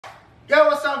Yo,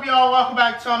 what's up, y'all? Welcome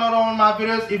back to another one of my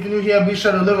videos. If you're new here, be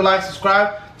sure to leave a like,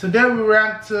 subscribe. Today we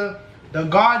react to the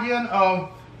Guardian of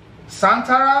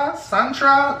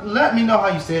Nusantara. Let me know how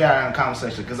you say that in the comment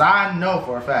section, because I know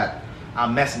for a fact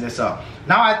I'm messing this up.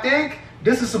 Now I think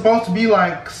this is supposed to be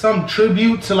like some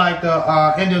tribute to like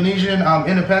the Indonesian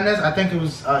independence. I think it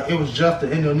was just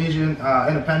the Indonesian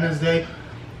Independence Day,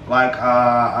 like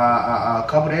a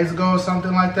couple days ago or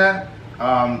something like that.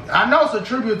 I know it's a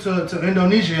tribute to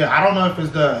Indonesia. I don't know if it's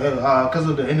because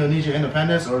of the Indonesian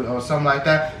independence or something like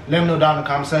that. Let me know down in the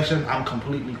comment section. I'm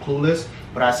completely clueless,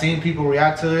 but I've seen people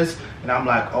react to this, and I'm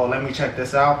like, oh, let me check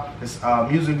this out. This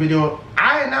music video.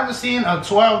 I had never seen a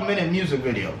 12-minute music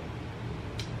video.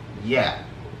 Yeah,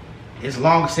 it's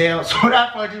long sale. So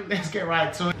without further ado, let's get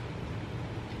right to it.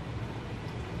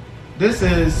 This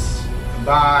is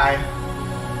by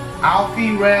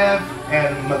Alffy Rev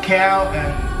and Mekel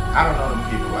and I don't know them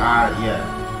people. Yeah.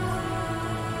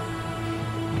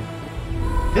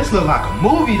 This looks like a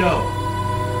movie though.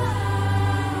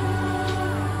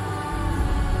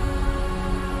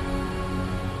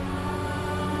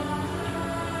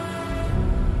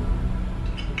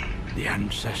 The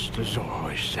ancestors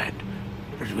always said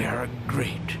that we are a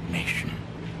great nation.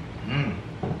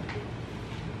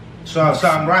 So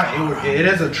I'm right. It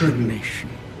is a tribute. Nation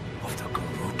of the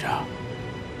Garuda.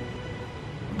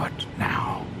 But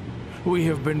now we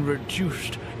have been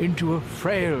reduced into a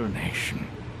frail nation,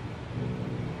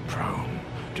 prone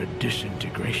to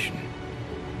disintegration.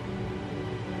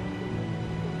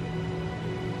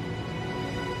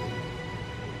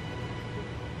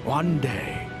 One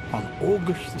day, on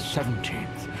August the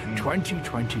 17th,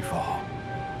 2024,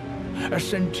 a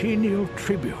centennial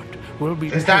tribute will be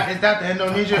Is that the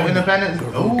Indonesian independence?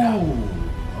 Ooh,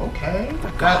 okay. The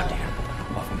Guardian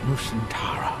of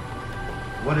Nusantara.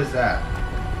 What is that?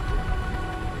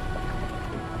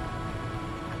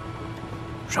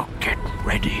 So get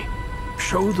ready.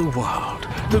 Show the world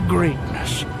the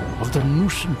greatness of the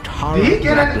Nusantara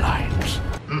bloodlines.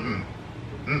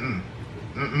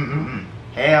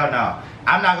 Hell no.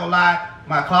 I'm not gonna lie,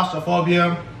 my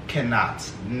claustrophobia cannot.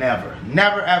 Never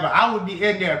ever. I would be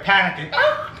in there panicking.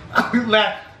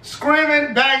 Like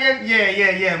screaming, banging.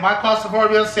 Yeah. My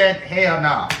claustrophobia said hell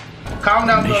no. Comment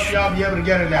down below if y'all be able to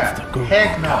get in that.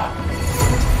 Heck no.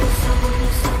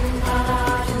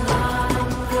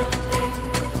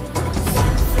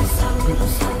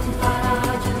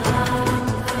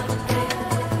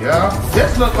 Yeah,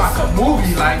 this looks like a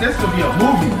movie. Like this could be a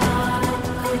movie.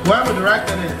 Whoever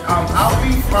directed it,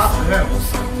 Alffy, props to him.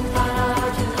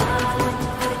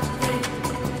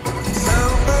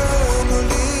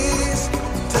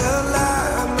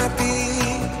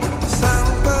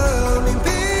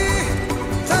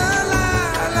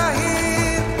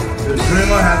 The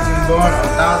dreamer has been born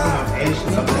 1,000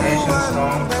 of the ancient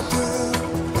songs.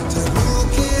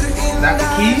 Is that the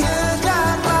key?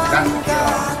 That's the key.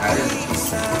 That is the key.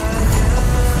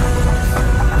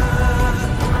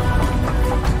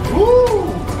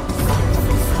 Woo!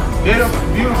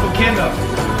 Beautiful kingdom.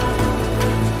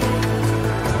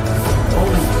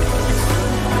 Oh.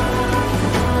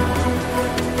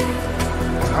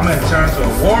 I'm gonna turn to a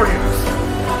warrior.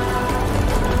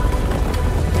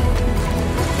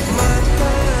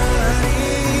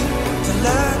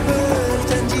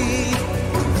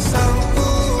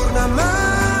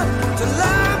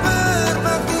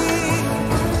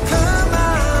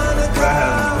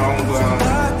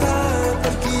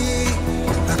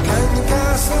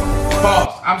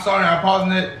 Pause. I'm sorry, I'm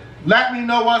pausing it. Let me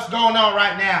know what's going on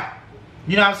right now.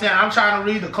 You know what I'm saying? I'm trying to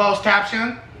read the closed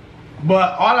caption,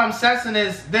 but all I'm sensing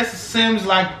is this seems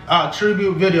like a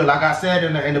tribute video, like I said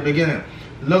in the beginning.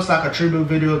 It looks like a tribute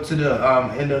video to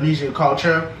the Indonesian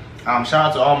culture. Shout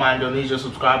out to all my Indonesian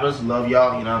subscribers. Love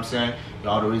y'all, you know what I'm saying?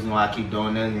 Y'all the reason why I keep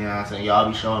doing this, you know what I'm saying? Y'all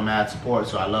be showing mad support,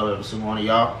 so I love every single one of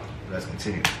y'all. Let's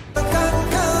continue.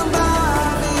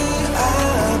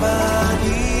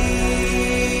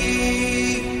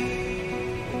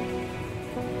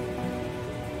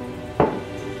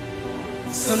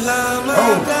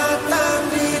 Selamat datang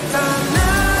di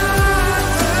tanah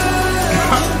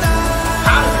tercinta.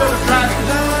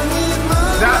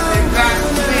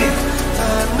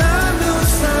 Tanah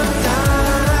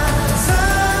Nusantara.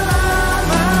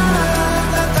 Selamat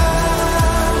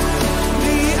datang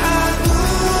di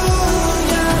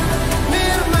agungnya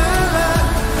nirmala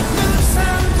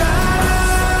Nusantara.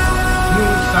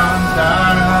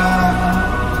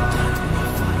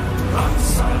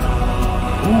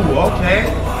 Ooh, okay.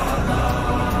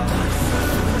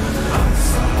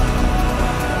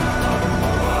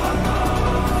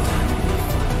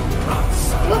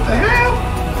 What the hell?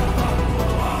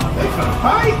 They finna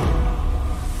fight?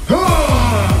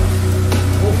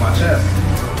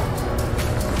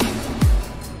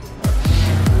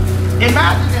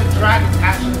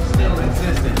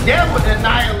 would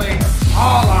annihilate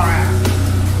all our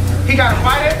asses. He gotta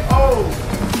fight it? Oh.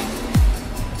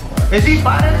 Is he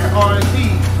fighting it or is he?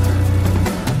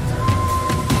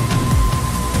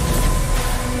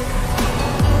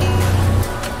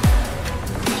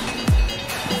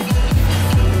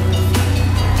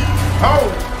 Oh.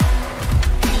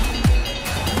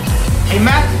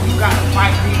 Imagine you gotta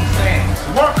fight these things.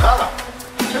 What color?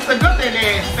 It's a good thing they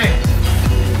ain't fixed.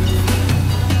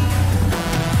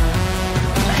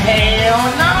 Hell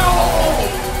no!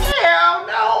 Hell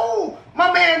no!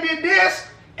 My man did this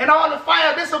and all the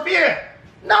fire disappeared.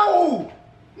 No!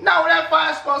 No, that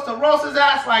fire's supposed to roast his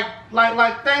ass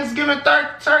like Thanksgiving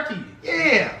turkey.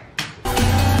 Yeah.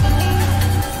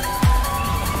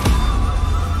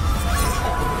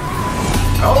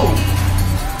 Oh.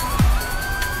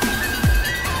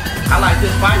 I like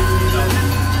this fight, you know.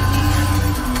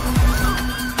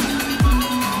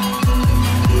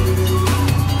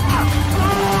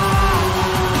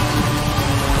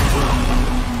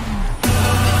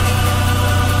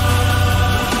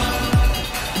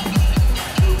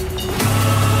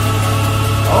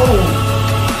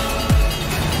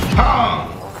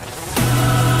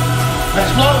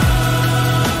 Explode.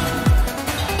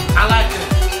 I like it.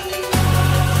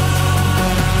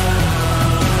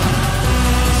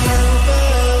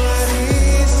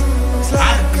 I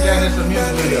think that is a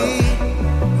music video.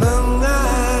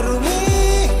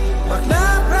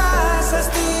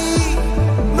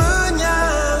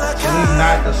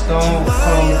 Ignite the stone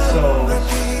cold souls.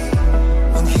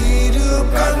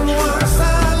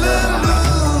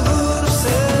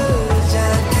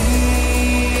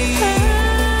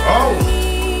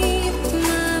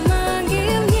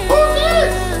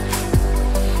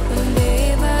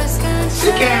 She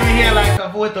came in here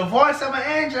like with the voice of an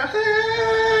angel.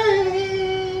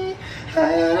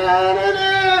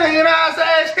 You know what I'm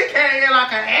saying? She came in here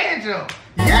like an angel.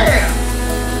 Yeah.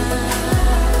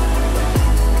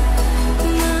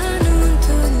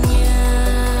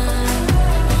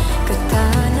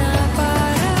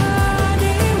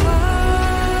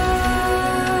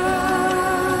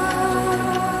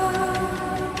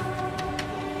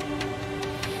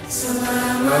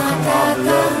 Welcome all the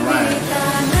love land.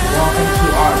 Welcome to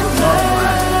our love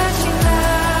land.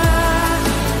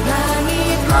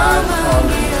 I call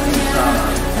it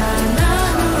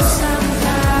Nusantara.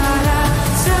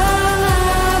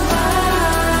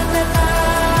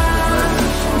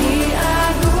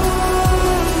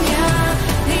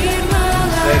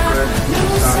 Sacred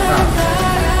Nusantara.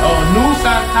 Oh,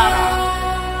 Nusantara.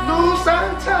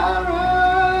 Nusantara.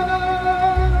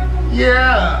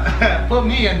 Yeah, put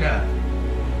me in there.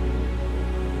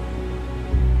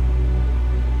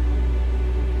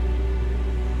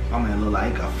 I mean, it look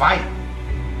like a fight.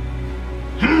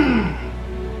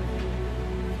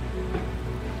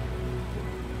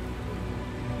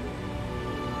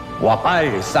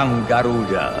 Wahai Sang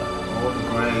Garuda,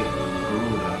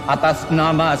 atas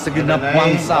nama segenap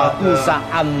bangsa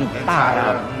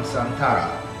Nusantara,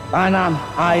 tanah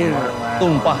air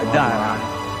tumpah darah,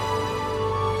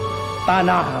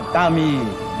 tanah kami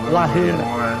lahir,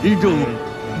 hidup,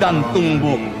 dan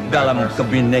tumbuh dalam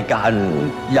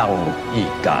kebinekaan yang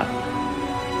ika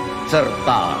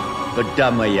serta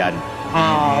kedamaian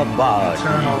abadi.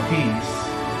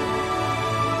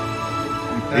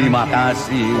 Terima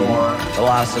kasih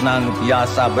telah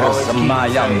senantiasa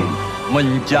bersemayam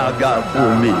menjaga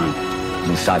bumi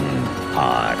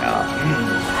Nusantara.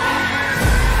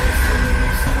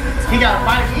 He got a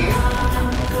fight here.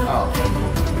 Oh.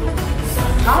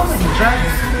 How many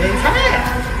dragons do they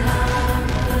have?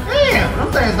 Damn,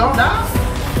 them things don't die.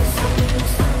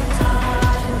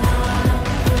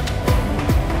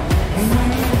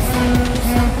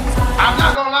 I'm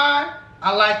not gonna lie.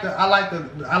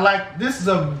 This is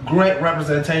a great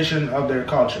representation of their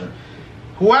culture.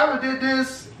 Whoever did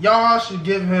this, y'all should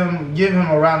give him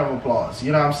a round of applause.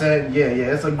 You know what I'm saying? Yeah,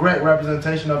 it's a great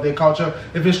representation of their culture.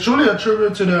 If it's truly a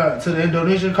tribute to the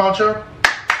Indonesian culture,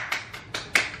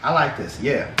 I like this.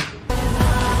 Yeah.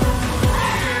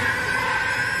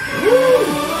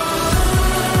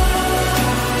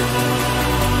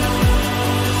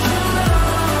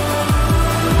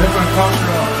 Different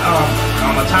culture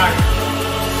of attire.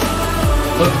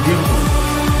 Looks beautiful.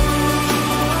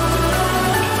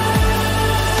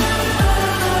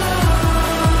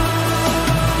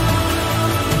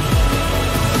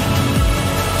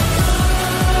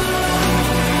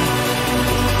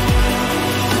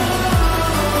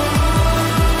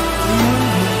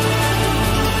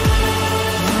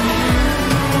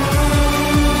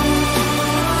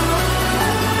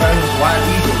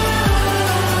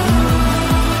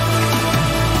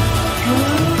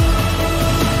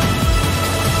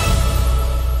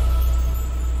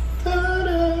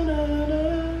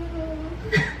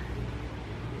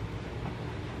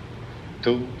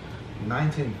 Toen,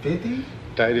 1950?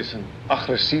 tijdens een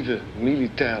agressieve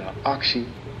militaire actie,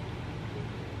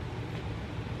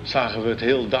 zagen we het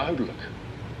heel duidelijk.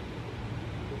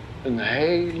 Een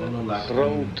hele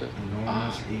grote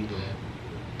aap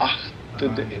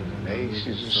achter de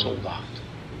Indonesische soldaten.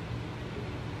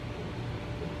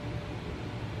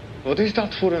 Wat is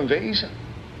dat voor een wezen?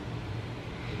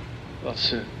 Wat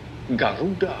ze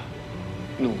Garuda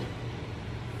noemen.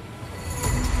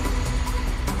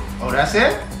 Oh, that's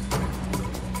it?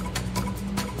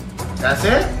 That's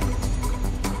it?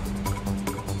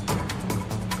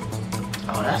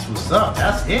 Oh, that's what's up.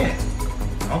 That's it.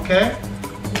 Okay.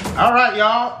 All right,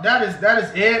 y'all. That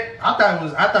is it. I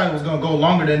thought it was gonna go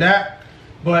longer than that,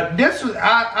 but this was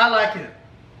I like it.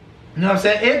 You know what I'm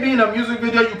saying? It being a music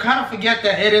video, you kind of forget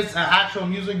that it is an actual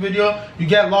music video. You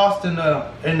get lost in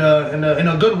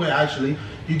a good way, actually.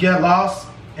 You get lost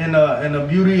in the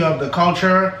beauty of the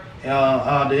culture,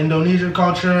 the Indonesian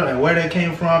culture, and where they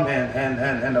came from,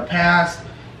 and the past,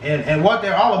 and what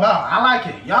they're all about. I like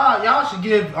it. Y'all should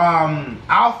give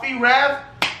Alffy Rev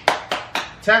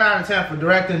 10 out of 10 for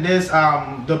directing this.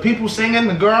 The people singing,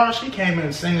 the girl, she came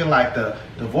in singing like the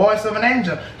voice of an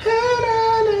angel.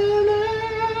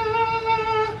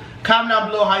 Comment down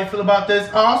below how you feel about this.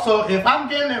 Also, if I'm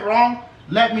getting it wrong,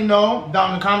 let me know down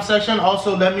in the comment section.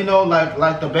 Also, let me know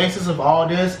like the basis of all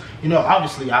this. You know,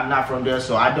 obviously I'm not from there,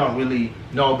 so I don't really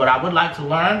know, but I would like to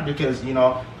learn, because you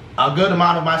know, a good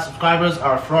amount of my subscribers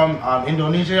are from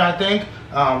Indonesia, I think.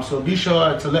 So be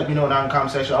sure to let me know down in the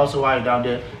comment section. Also, while you're down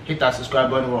there, hit that subscribe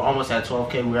button. We're almost at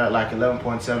 12K. We're at like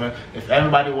 11.7. If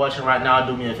everybody watching right now,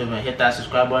 do me a favor and hit that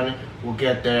subscribe button. We'll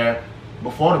get there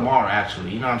before tomorrow,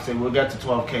 actually. You know what I'm saying? We'll get to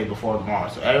 12K before tomorrow.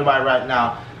 So everybody right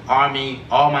now, army,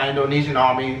 all my Indonesian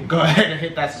army, go ahead and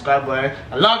hit that subscribe button.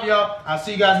 I love y'all. I'll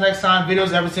see you guys next time.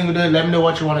 Videos every single day. Let me know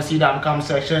what you want to see down in the comment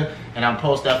section, and I'll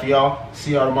post that for y'all.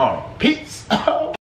 See y'all tomorrow. Peace.